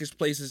blackest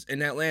places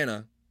in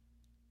Atlanta.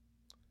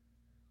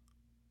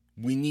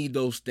 We need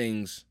those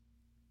things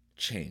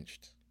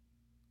changed.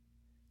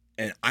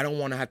 And I don't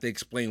want to have to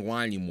explain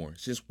why anymore,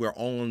 since we're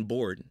all on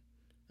board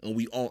and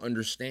we all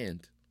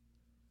understand,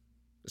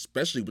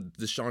 especially with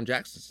the Deshaun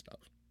Jackson stuff,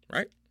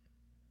 right?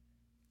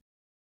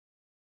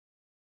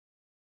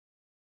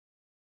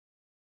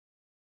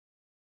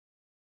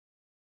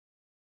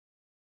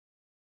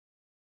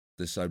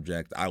 The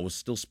subject, I was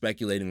still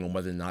speculating on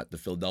whether or not the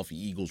Philadelphia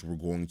Eagles were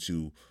going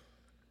to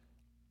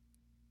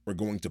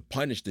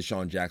punish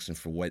Deshaun Jackson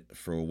for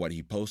what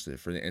he posted,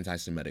 for the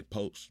anti-Semitic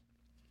post.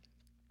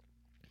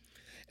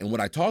 And what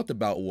I talked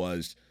about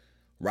was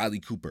Riley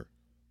Cooper.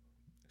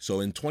 So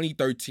in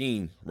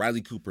 2013,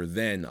 Riley Cooper,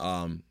 then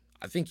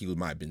I think he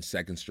might have been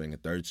second string or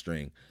third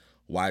string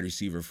wide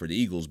receiver for the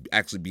Eagles,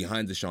 actually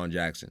behind Deshaun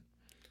Jackson,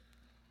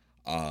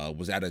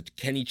 was at a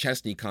Kenny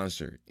Chesney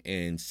concert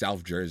in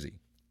South Jersey,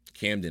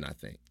 Camden, I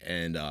think.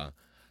 And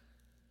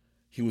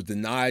he was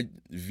denied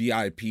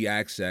VIP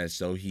access,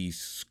 so he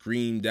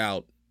screamed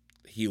out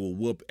he will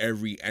whoop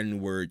every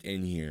N-word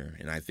in here.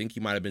 And I think he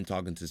might have been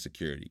talking to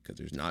security because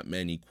there's not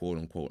many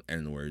quote-unquote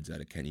N-words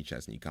at a Kenny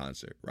Chesney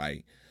concert,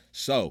 right?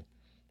 So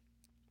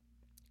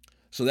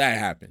that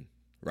happened,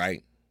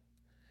 right?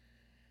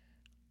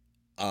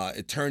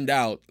 It turned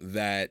out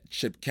that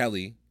Chip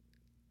Kelly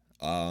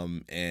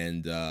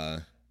and I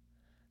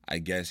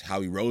guess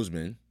Howie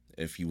Roseman,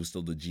 if he was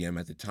still the GM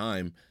at the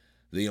time,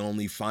 they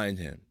only fined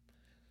him.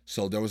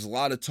 So there was a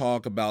lot of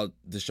talk about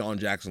Deshaun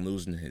Jackson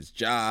losing his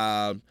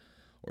job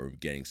or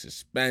getting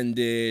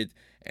suspended.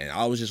 And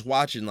I was just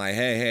watching like,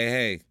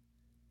 hey,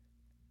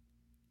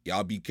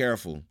 y'all be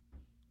careful,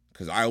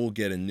 because I will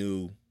get a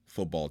new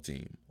football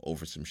team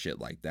over some shit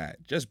like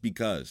that. Just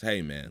because,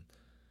 hey, man,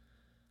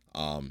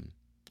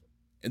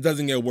 it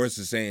doesn't get worse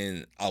than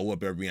saying I'll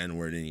whoop every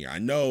N-word in here. I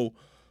know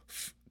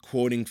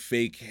quoting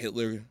fake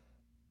Hitler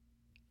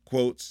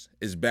quotes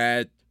is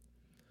bad,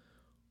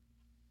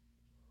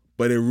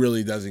 but it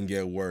really doesn't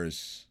get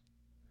worse.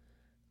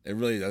 It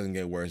really doesn't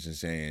get worse than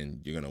saying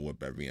you're going to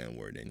whip every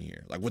N-word in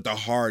here. Like with the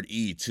hard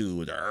E too,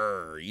 with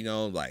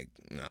the like,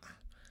 nah.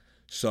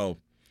 So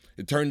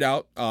it turned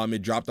out,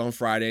 it dropped on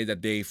Friday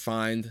that they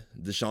fined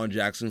Deshaun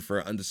Jackson for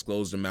an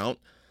undisclosed amount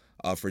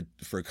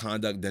for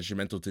conduct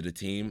detrimental to the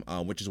team,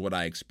 which is what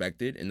I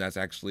expected. And that's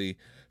actually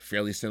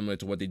fairly similar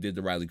to what they did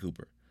to Riley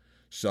Cooper.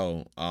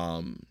 So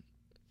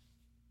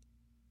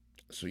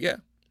yeah,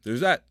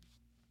 there's that.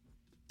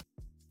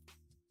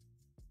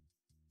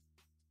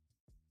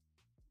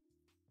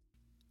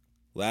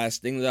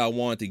 Last thing that I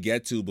wanted to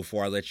get to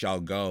before I let y'all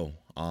go,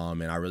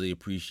 and I really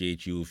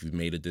appreciate you if you've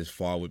made it this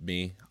far with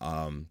me.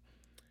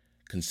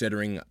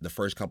 Considering the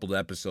first couple of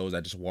episodes,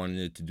 I just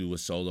wanted to do a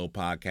solo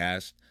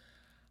podcast.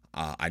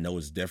 I know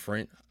it's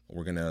different.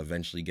 We're going to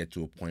eventually get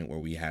to a point where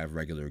we have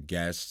regular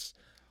guests.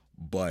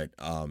 But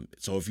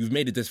so if you've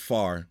made it this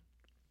far,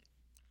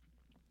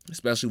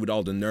 especially with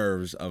all the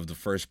nerves of the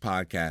first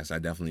podcast, I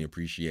definitely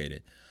appreciate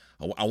it.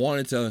 I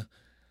wanted to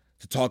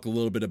talk a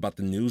little bit about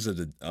the news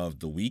of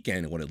the weekend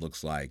and what it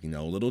looks like. You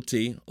know, a little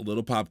tea, a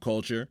little pop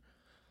culture,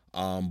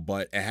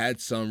 but it had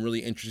some really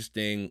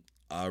interesting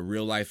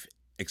real life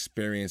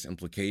experience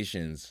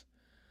implications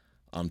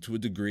to a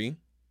degree.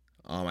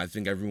 I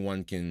think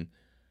everyone can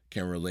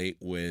relate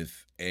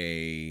with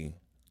a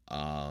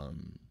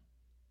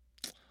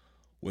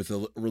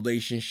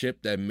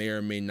relationship that may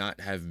or may not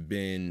have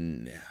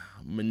been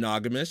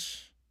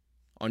monogamous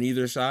on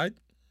either side.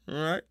 All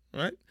right,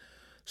 all right.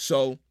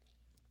 So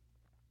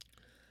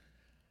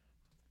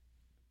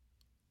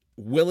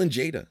Will and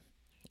Jada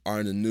are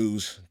in the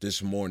news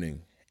this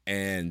morning,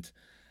 and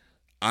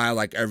I,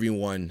 like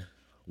everyone,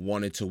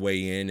 wanted to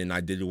weigh in, and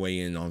I did weigh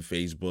in on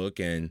Facebook,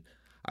 and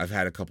I've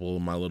had a couple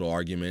of my little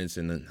arguments,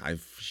 and then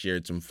I've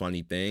shared some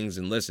funny things.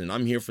 And listen,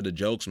 I'm here for the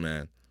jokes,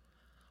 man.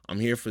 I'm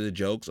here for the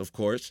jokes, of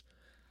course,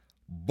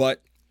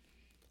 but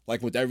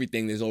like with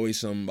everything, there's always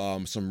some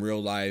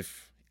real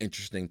life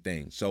interesting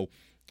things. So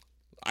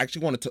I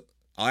actually wanted to.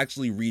 I'll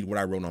actually read what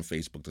I wrote on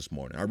Facebook this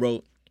morning. I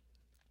wrote,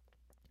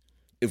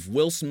 if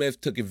Will Smith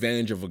took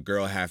advantage of a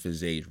girl half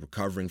his age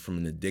recovering from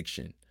an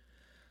addiction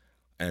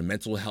and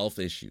mental health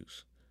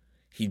issues,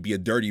 he'd be a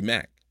dirty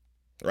Mac,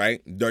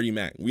 right? Dirty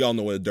Mac. We all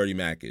know what a dirty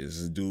Mac is.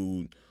 It's a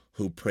dude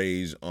who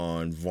preys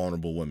on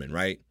vulnerable women,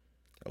 right?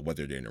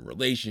 Whether they're in a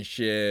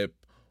relationship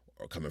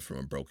or coming from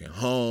a broken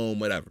home,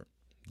 whatever.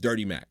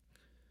 Dirty Mac.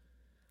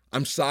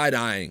 I'm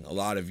side-eyeing a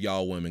lot of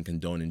y'all women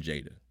condoning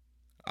Jada,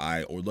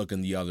 or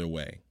looking the other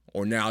way.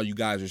 Or now you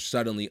guys are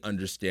suddenly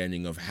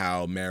understanding of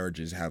how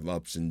marriages have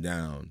ups and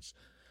downs,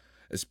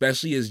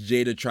 especially as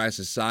Jada tries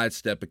to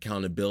sidestep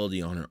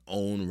accountability on her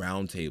own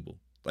roundtable.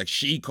 Like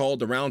she called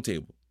the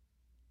roundtable.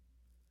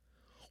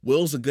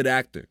 Will's a good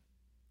actor,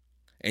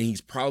 and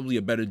he's probably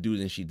a better dude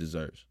than she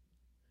deserves.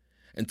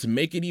 And to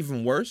make it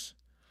even worse,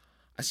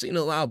 I've seen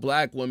a lot of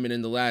black women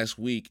in the last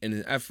week in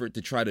an effort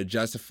to try to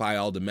justify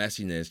all the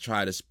messiness,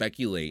 try to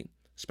speculate,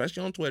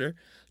 especially on Twitter,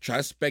 try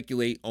to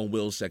speculate on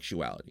Will's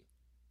sexuality.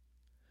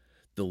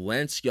 The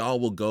lengths y'all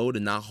will go to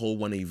not hold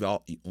one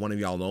of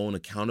y'all own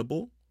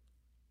accountable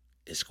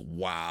is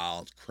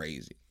wild,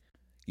 crazy.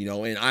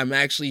 And I'm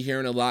actually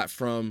hearing a lot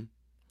from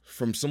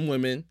some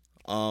women,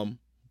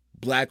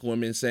 black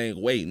women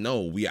saying, wait,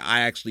 no,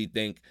 I actually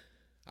think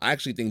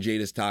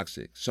Jada's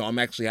toxic. So I'm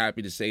actually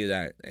happy to say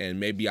that. And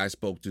maybe I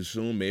spoke too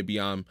soon. Maybe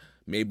I'm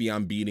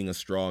beating a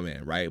straw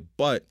man, right?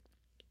 But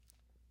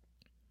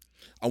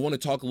I want to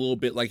talk a little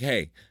bit like,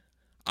 hey,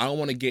 I don't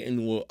want to get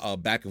into a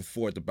back and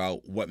forth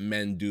about what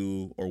men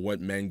do or what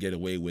men get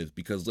away with,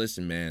 because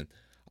listen, man,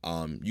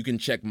 you can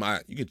check my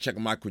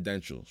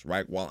credentials,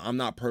 right? While I'm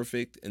not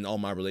perfect in all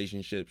my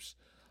relationships,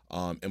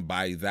 and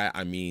by that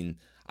I mean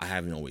I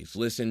haven't always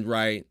listened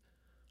right.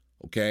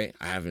 Okay,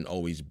 I haven't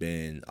always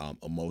been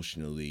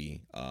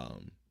emotionally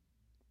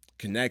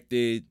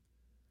connected.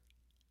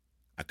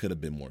 I could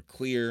have been more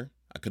clear.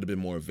 I could have been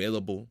more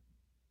available.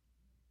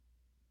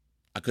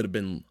 I could have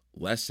been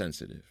less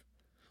sensitive.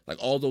 Like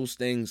all those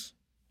things,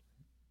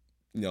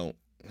 I'm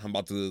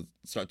about to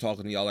start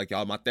talking to y'all like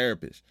y'all my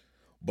therapist.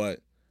 But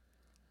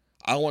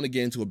I don't want to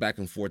get into a back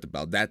and forth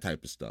about that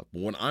type of stuff.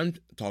 But what I'm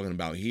talking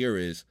about here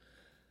is,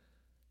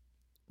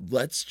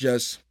 let's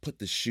just put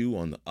the shoe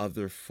on the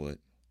other foot,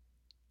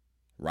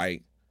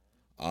 right?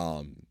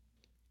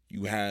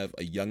 You have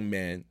a young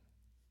man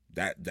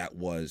that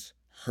was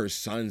her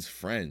son's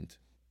friend,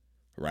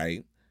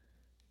 right?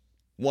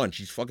 One,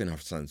 she's fucking her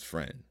son's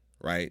friend,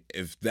 right?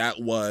 If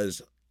that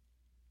was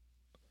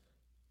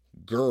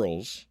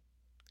girls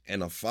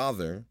and a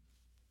father,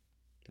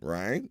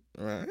 right?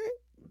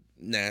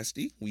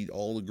 Nasty, we'd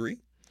all agree.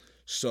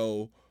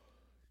 So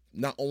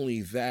not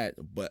only that,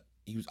 but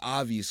he was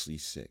obviously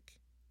sick.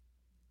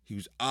 He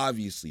was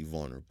obviously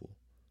vulnerable.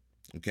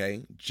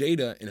 Okay?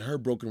 Jada, in her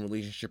broken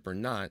relationship or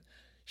not,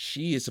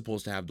 she is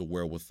supposed to have the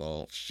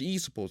wherewithal.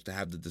 She's supposed to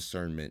have the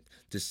discernment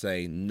to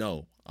say,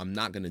 no, I'm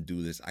not going to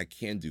do this. I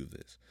can't do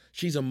this.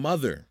 She's a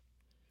mother.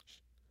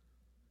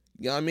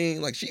 You know what I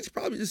mean? Like, she's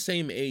probably the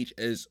same age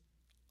as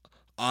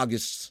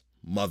August's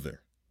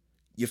mother.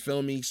 You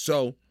feel me?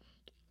 So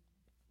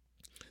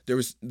there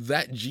was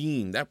that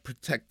gene, that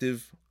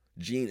protective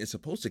gene is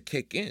supposed to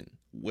kick in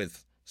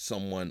with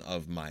someone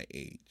of my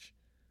age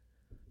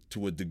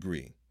to a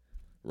degree,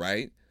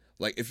 right?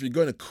 Like if you're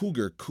going to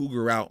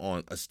cougar out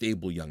on a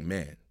stable young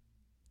man.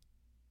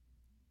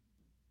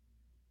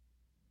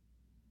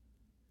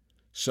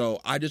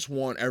 So I just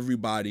want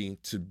everybody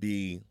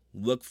to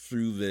look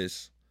through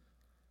this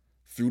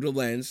through the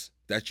lens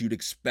that you'd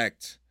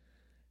expect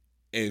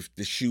if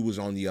the shoe was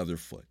on the other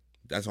foot.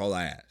 That's all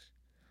I ask,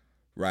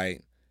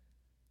 right?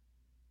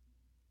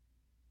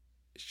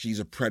 She's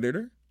a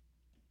predator.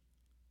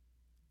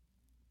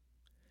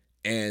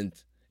 And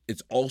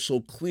it's also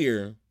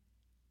clear,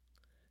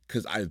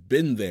 because I've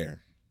been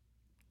there,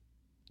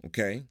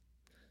 okay?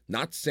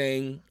 Not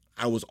saying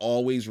I was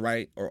always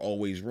right or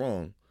always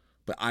wrong,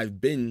 but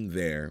I've been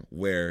there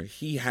where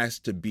he has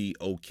to be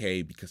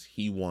okay because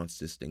he wants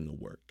this thing to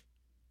work.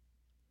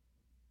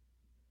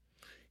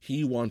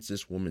 He wants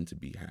this woman to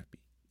be happy,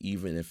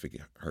 even if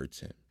it hurts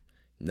him.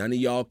 None of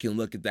y'all can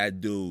look at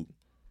that dude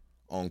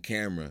on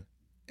camera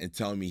and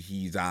tell me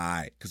he's all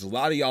right. Because a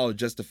lot of y'all are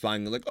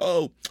justifying it like,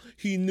 oh,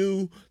 he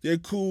knew, they're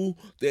cool,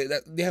 they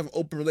have an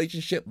open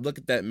relationship. Look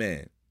at that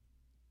man.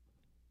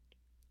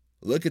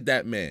 Look at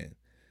that man.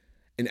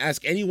 And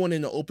ask anyone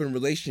in an open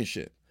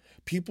relationship.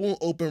 People in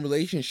open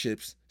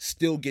relationships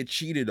still get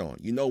cheated on.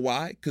 You know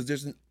why? Because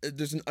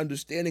there's an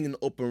understanding in an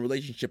open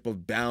relationship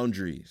of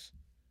boundaries.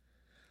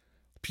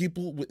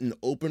 people in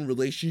open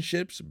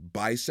relationships,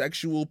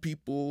 bisexual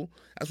people,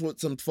 that's what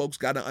some folks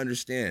got to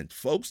understand.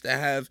 Folks that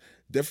have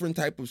different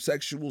type of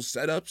sexual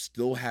setups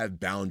still have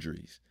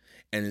boundaries.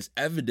 And it's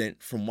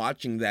evident from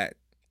watching that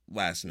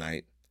last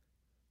night,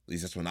 at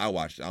least that's when I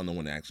watched it. I don't know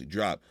when it actually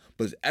dropped,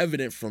 but it's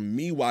evident from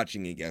me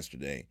watching it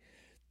yesterday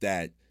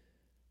that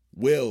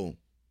Will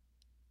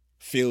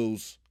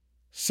feels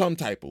some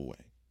type of way.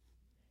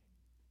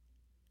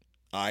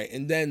 All right,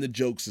 and then the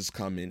jokes is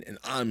coming, and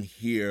I'm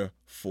here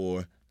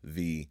for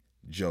the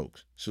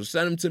jokes. So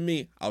send them to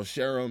me. I'll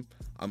share them.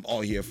 I'm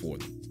all here for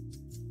them.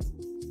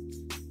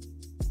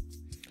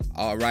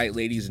 All right,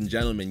 ladies and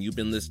gentlemen, you've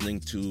been listening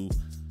to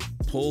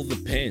Pull the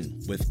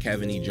Pin with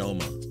Kevin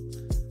Ijoma.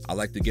 I'd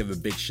like to give a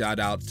big shout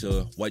out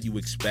to What You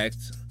Expect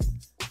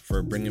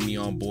for bringing me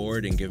on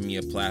board and giving me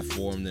a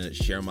platform to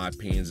share my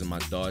opinions and my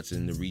thoughts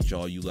and to reach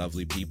all you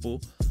lovely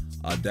people.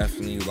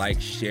 Definitely like,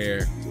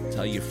 share,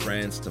 tell your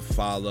friends to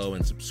follow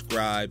and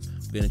subscribe.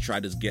 We're gonna try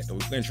to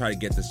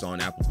get this on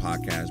Apple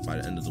Podcasts by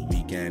the end of the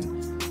weekend,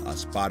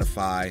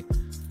 Spotify,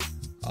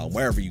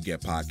 wherever you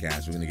get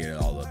podcasts. We're gonna get it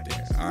all up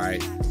there. All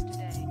right,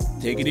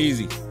 take it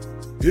easy.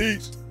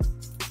 Peace.